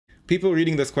people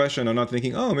reading this question are not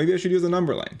thinking, oh, maybe I should use a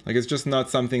number line. Like, it's just not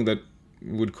something that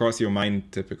would cross your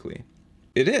mind typically.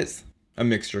 It is a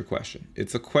mixture question.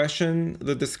 It's a question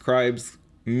that describes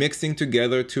mixing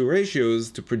together two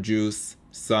ratios to produce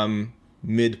some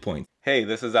midpoint. Hey,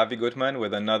 this is Avi Gutman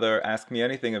with another Ask Me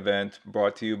Anything event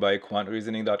brought to you by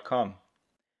quantreasoning.com.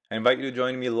 I invite you to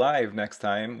join me live next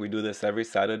time. We do this every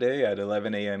Saturday at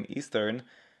 11 a.m. Eastern,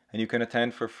 and you can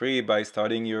attend for free by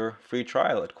starting your free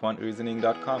trial at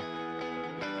quantreasoning.com.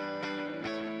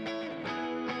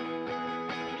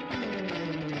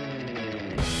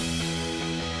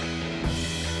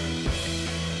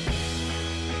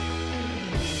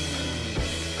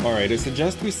 Alright, I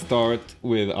suggest we start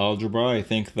with algebra. I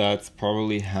think that's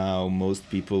probably how most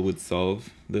people would solve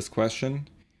this question.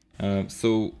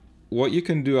 So what you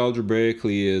can do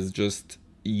algebraically is just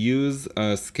use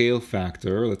a scale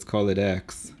factor, let's call it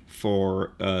x,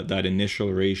 for that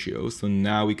initial ratio. So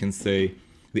now we can say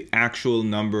the actual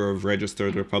number of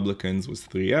registered Republicans was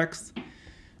 3x.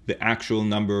 The actual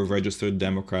number of registered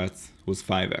Democrats was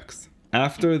 5x.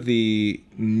 After the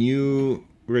new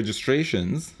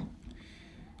registrations,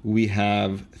 we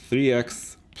have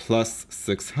 3x plus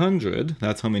 600,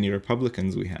 that's how many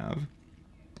Republicans we have,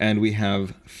 and we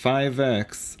have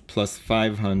 5x plus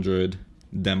 500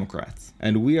 Democrats.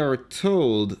 And we are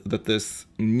told that this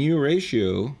new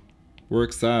ratio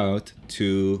works out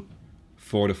to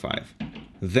 4 to 5.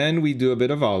 Then we do a bit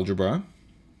of algebra.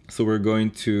 So we're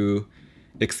going to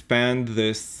expand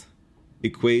this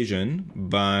equation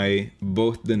by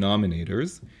both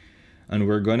denominators. And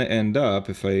we're going to end up,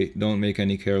 if I don't make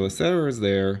any careless errors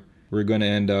there, we're going to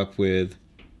end up with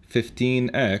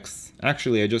 15x.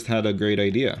 Actually, I just had a great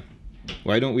idea.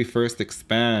 Why don't we first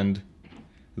expand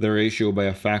the ratio by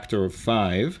a factor of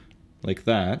 5, like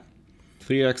that.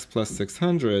 3x plus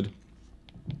 600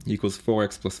 equals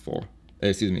 4x plus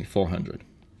 400.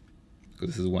 Because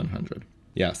this is 100.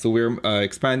 Yeah, so we're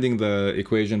expanding the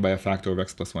equation by a factor of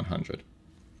x plus 100.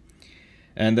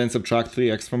 And then subtract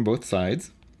 3x from both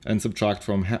sides. And subtract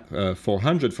from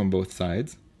 400 from both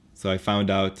sides. So I found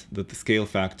out that the scale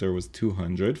factor was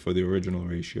 200 for the original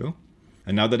ratio.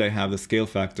 And now that I have the scale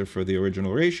factor for the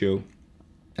original ratio,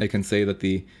 I can say that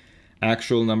the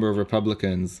actual number of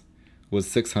Republicans was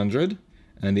 600,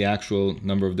 and the actual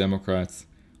number of Democrats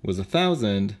was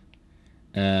 1,000.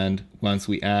 And once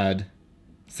we add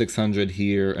 600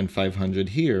 here and 500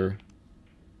 here,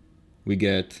 we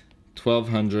get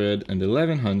 1,200 and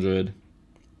 1,100,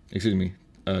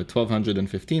 1,200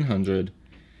 and 1,500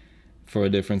 for a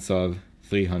difference of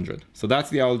 300. So that's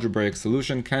the algebraic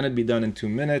solution. Can it be done in 2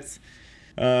 minutes?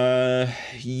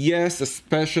 Yes,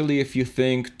 especially if you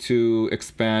think to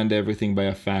expand everything by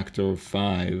a factor of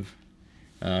 5.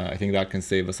 I think that can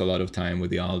save us a lot of time with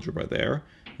the algebra there.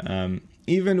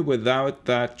 Even without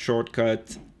that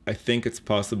shortcut, I think it's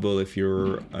possible if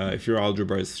your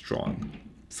algebra is strong.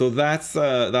 So that's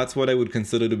what I would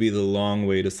consider to be the long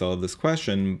way to solve this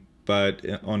question. But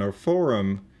on our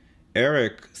forum,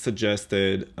 Eric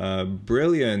suggested a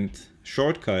brilliant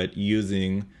shortcut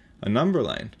using a number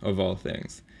line, of all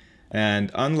things.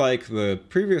 And unlike the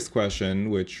previous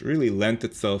question, which really lent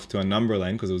itself to a number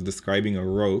line because it was describing a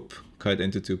rope cut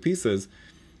into 2 pieces,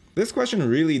 this question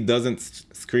really doesn't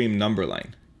scream number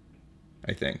line,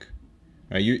 I think.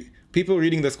 People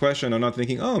reading this question are not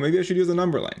thinking, oh, maybe I should use a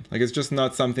number line. Like, it's just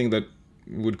not something that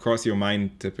would cross your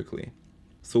mind typically.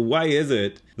 So why is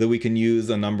it that we can use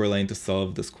a number line to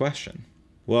solve this question?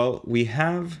 Well, we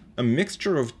have a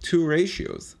mixture of 2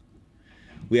 ratios.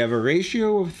 We have a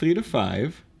ratio of 3 to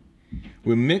 5.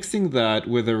 We're mixing that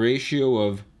with a ratio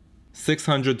of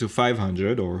 600 to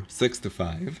 500, or 6 to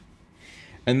 5.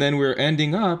 And then we're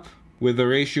ending up with a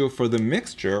ratio for the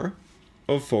mixture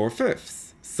of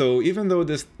 4/5. So even though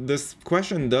this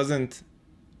question doesn't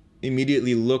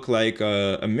immediately look like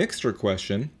a mixture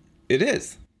question, it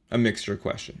is a mixture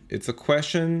question. It's a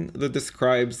question that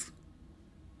describes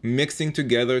mixing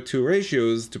together 2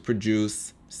 ratios to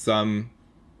produce some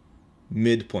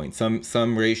midpoint,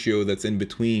 some ratio that's in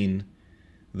between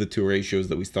the 2 ratios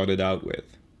that we started out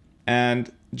with.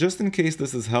 And just in case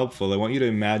this is helpful, I want you to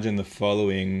imagine the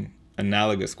following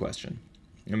analogous question.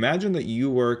 Imagine that you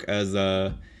work as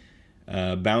a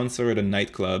bouncer at a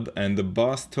nightclub, and the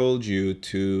boss told you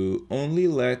to only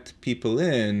let people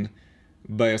in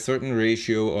by a certain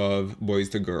ratio of boys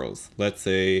to girls. Let's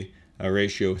say a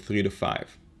ratio of 3 to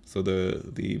 5. So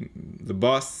the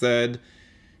boss said,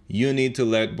 you need to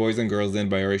let boys and girls in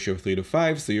by a ratio of 3 to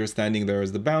 5. So you're standing there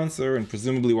as the bouncer, and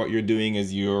presumably what you're doing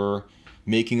is you're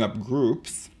making up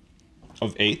groups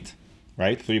of 8,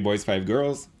 right? 3 boys, 5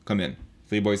 girls, come in.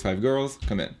 3 boys, 5 girls,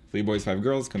 come in. 3 boys, 5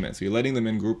 girls, come in. So you're letting them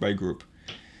in group by group.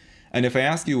 And if I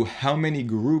ask you how many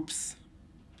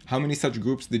such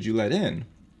groups did you let in,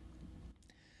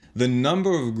 the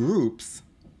number of groups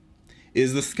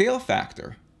is the scale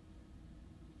factor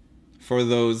for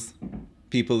those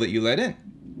people that you let in.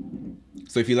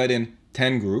 So if you let in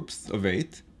 10 groups of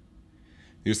 8,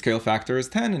 your scale factor is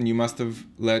 10, and you must have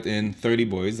let in 30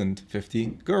 boys and 50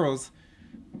 girls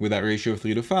with that ratio of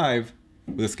 3 to 5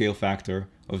 with a scale factor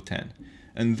of 10.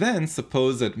 And then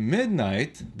suppose at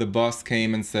midnight, the boss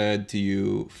came and said to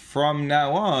you, from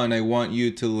now on, I want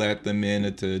you to let them in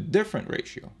at a different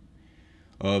ratio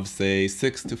of, say,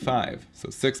 6 to 5.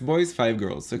 So 6 boys, 5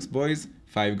 girls, 6 boys,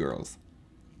 5 girls.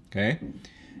 Okay?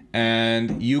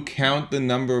 And you count the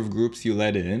number of groups you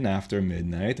let in after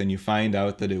midnight, and you find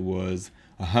out that it was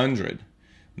 100.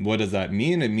 What does that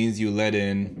mean? It means you let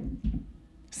in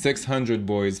 600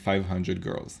 boys, 500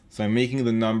 girls. So I'm making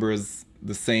the numbers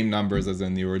the same numbers as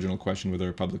in the original question with the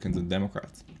Republicans and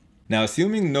Democrats. Now,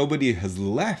 assuming nobody has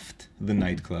left the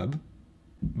nightclub,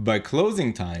 by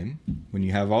closing time, when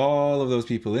you have all of those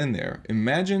people in there,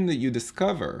 imagine that you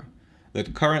discover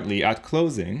that currently at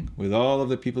closing, with all of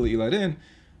the people that you let in,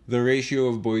 the ratio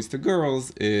of boys to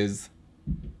girls is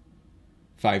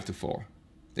 5 to 4.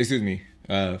 Excuse me,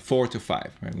 4 to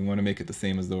 5. Right? We want to make it the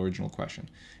same as the original question.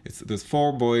 There's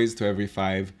 4 boys to every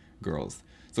 5 girls.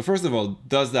 So first of all,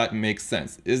 does that make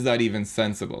sense? Is that even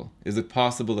sensible? Is it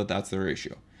possible that that's the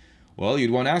ratio? Well,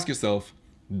 you'd want to ask yourself,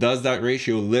 does that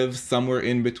ratio live somewhere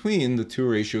in between the two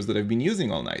ratios that I've been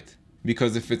using all night?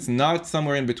 Because if it's not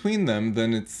somewhere in between them,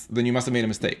 then you must have made a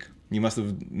mistake. You must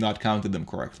have not counted them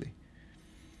correctly.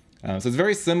 So it's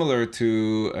very similar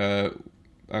to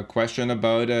a question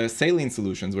about saline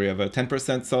solutions, where you have a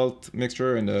 10% salt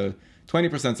mixture and a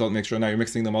 20% salt mixture. Now you're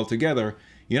mixing them all together.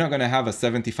 You're not going to have a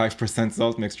 75%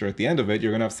 salt mixture at the end of it.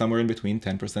 You're going to have somewhere in between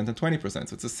 10% and 20%. So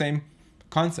it's the same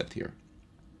concept here.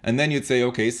 And then you'd say,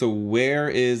 okay, so where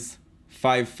is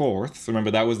 5/4?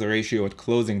 Remember, that was the ratio at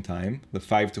closing time, the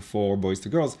 5 to 4 boys to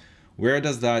girls. Where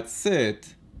does that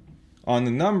sit on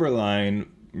the number line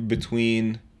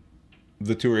between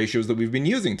the two ratios that we've been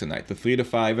using tonight, the 3 to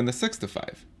 5 and the 6 to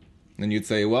 5? And you'd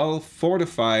say, well, 4 to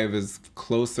 5 is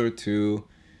closer to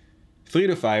 3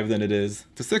 to 5 than it is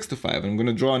to 6 to 5. And I'm going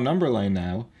to draw a number line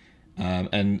now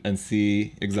and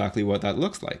see exactly what that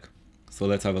looks like. So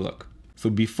let's have a look. So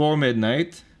before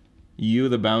midnight, you,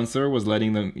 the bouncer,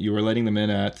 you were letting them in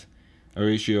at a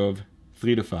ratio of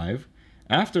 3 to 5.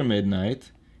 After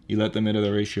midnight, you let them in at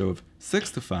a ratio of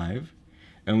 6 to 5.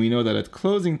 And we know that at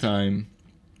closing time,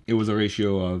 it was a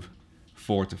ratio of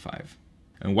 4 to 5.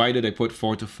 And why did I put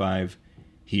 4 to 5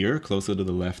 here, closer to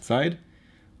the left side?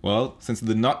 Well, since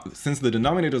the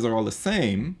denominators are all the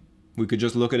same, we could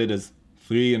just look at it as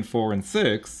 3 and 4 and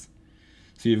 6.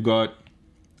 So you've got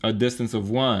a distance of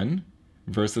 1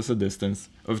 versus a distance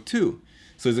of 2.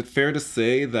 So is it fair to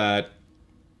say that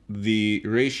the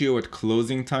ratio at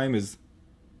closing time is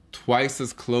twice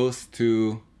as close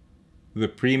to the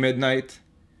pre-midnight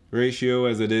ratio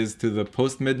as it is to the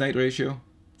post-midnight ratio?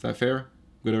 Is that fair?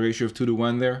 We've got a ratio of 2 to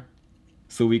 1 there.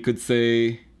 So we could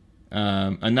say,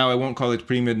 and now I won't call it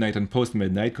pre-midnight and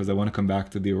post-midnight because I want to come back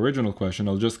to the original question.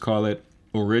 I'll just call it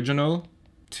original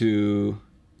to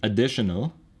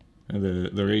additional,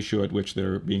 the ratio at which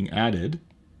they're being added,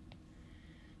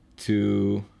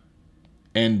 to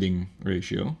ending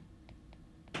ratio.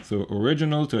 So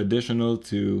original to additional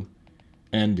to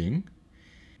ending.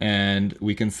 And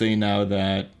we can say now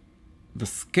that the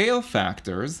scale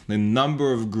factors, the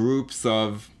number of groups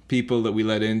of people that we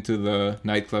let into the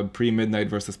nightclub pre-midnight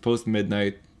versus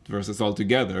post-midnight versus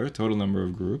altogether, total number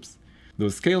of groups,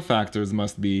 those scale factors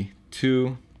must be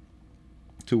 2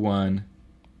 to 1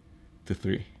 to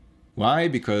 3. Why?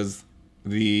 Because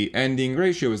the ending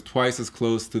ratio is twice as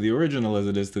close to the original as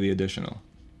it is to the additional.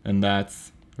 And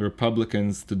that's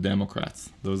Republicans to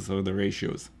Democrats. Those are the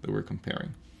ratios that we're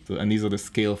comparing. So, and these are the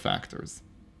scale factors.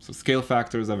 So scale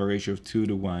factors have a ratio of 2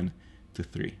 to 1 to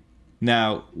 3.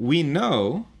 Now, we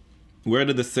know, where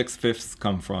did the 6/5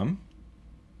 come from?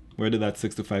 Where did that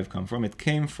 6 to 5 come from? It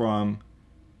came from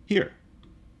here.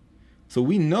 So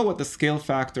we know what the scale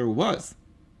factor was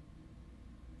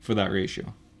for that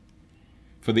ratio.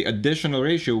 For the additional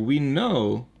ratio, we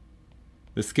know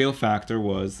the scale factor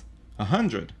was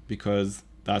 100 because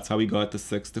that's how we got the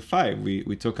 6 to 5.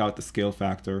 We took out the scale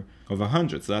factor of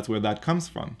 100. So that's where that comes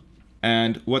from.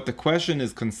 And what the question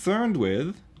is concerned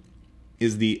with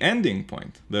is the ending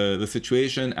point, the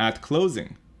situation at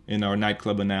closing in our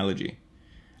nightclub analogy.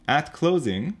 At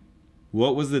closing,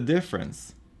 what was the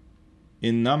difference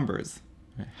in numbers?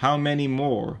 How many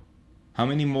more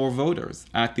voters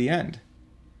at the end?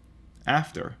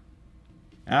 After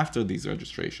these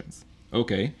registrations.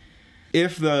 Okay,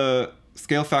 If the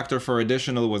scale factor for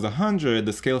additional was 100,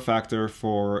 the scale factor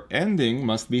for ending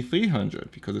must be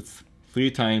 300 because it's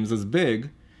 3 times as big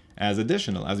as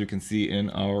additional, as we can see in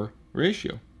our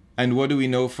ratio. And what do we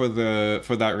know for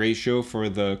that ratio for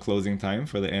the closing time,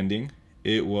 for the ending?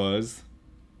 It was,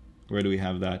 where do we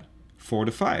have that? 4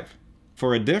 to 5.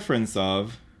 For a difference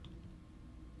of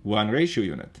 1 ratio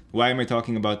unit. Why am I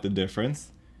talking about the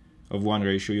difference of 1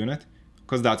 ratio unit?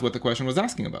 Because that's what the question was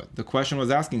asking about. The question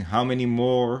was asking how many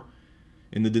more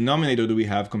in the denominator do we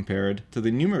have compared to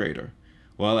the numerator?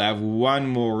 Well, I have 1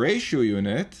 more ratio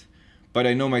unit, but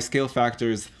I know my scale factor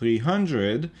is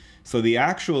 300, so the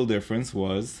actual difference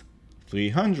was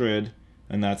 300,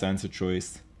 and that's answer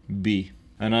choice B.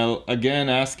 And I'll again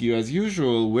ask you, as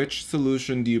usual, which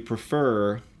solution do you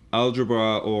prefer,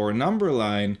 algebra or number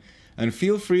line? And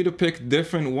feel free to pick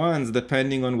different ones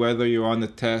depending on whether you're on the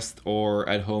test or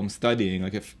at home studying.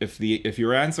 Like if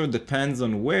your answer depends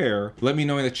on where, let me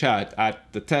know in the chat.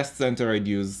 At the test center, I'd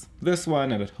use this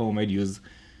one, and at home, I'd use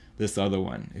this other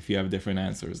one if you have different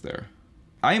answers there.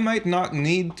 I might not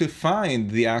need to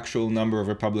find the actual number of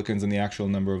Republicans and the actual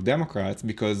number of Democrats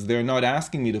because they're not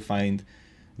asking me to find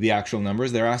the actual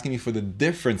numbers. They're asking me for the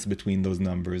difference between those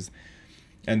numbers.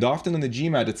 And often in the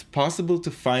GMAT, it's possible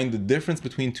to find the difference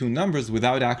between 2 numbers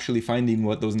without actually finding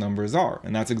what those numbers are.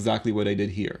 And that's exactly what I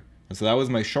did here. And so that was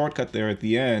my shortcut there at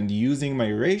the end, using my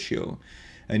ratio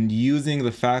and using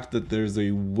the fact that there's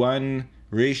a 1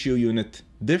 ratio unit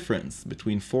difference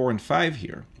between 4 and 5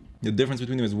 here. The difference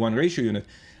between them is 1 ratio unit.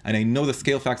 And I know the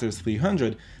scale factor is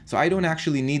 300. So I don't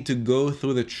actually need to go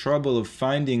through the trouble of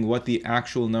finding what the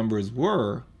actual numbers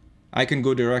were. I can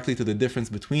go directly to the difference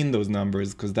between those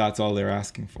numbers because that's all they're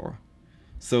asking for.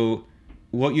 So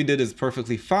what you did is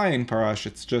perfectly fine, Parash.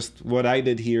 It's just what I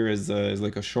did here is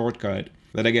like a shortcut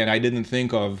that, again, I didn't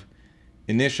think of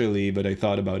initially, but I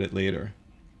thought about it later.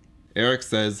 Eric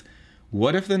says,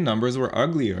 what if the numbers were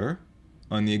uglier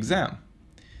on the exam?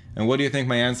 And what do you think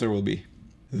my answer will be?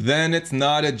 Then it's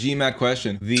not a GMAT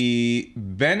question. The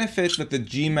benefit that the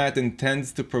GMAT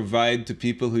intends to provide to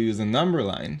people who use a number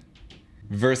line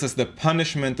versus the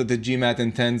punishment that the GMAT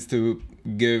intends to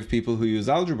give people who use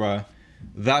algebra,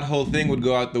 that whole thing would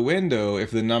go out the window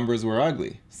if the numbers were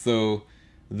ugly. So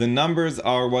the numbers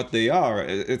are what they are.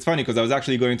 It's funny because I was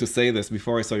actually going to say this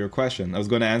before I saw your question. I was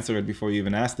going to answer it before you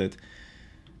even asked it.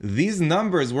 These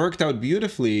numbers worked out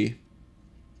beautifully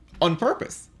on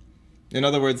purpose. In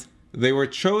other words, they were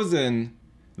chosen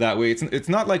that way. It's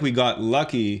not like we got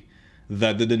lucky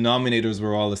that the denominators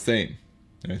were all the same.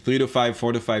 3 to 5,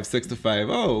 4 to 5, 6 to 5.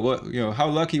 Oh, what, how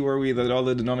lucky were we that all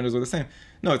the denominators were the same?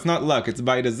 No, it's not luck. It's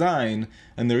by design.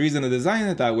 And the reason to design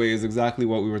it that way is exactly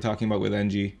what we were talking about with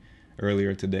NG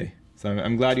earlier today. So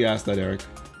I'm glad you asked that, Eric.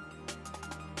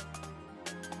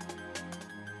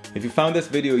 If you found this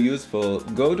video useful,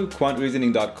 go to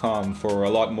quantreasoning.com for a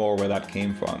lot more where that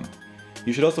came from.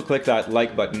 You should also click that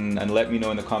like button and let me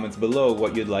know in the comments below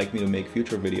what you'd like me to make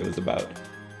future videos about.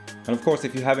 And of course,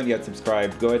 if you haven't yet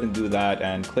subscribed, go ahead and do that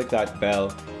and click that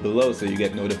bell below so you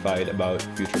get notified about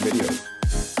future videos.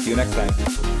 See you next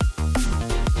time.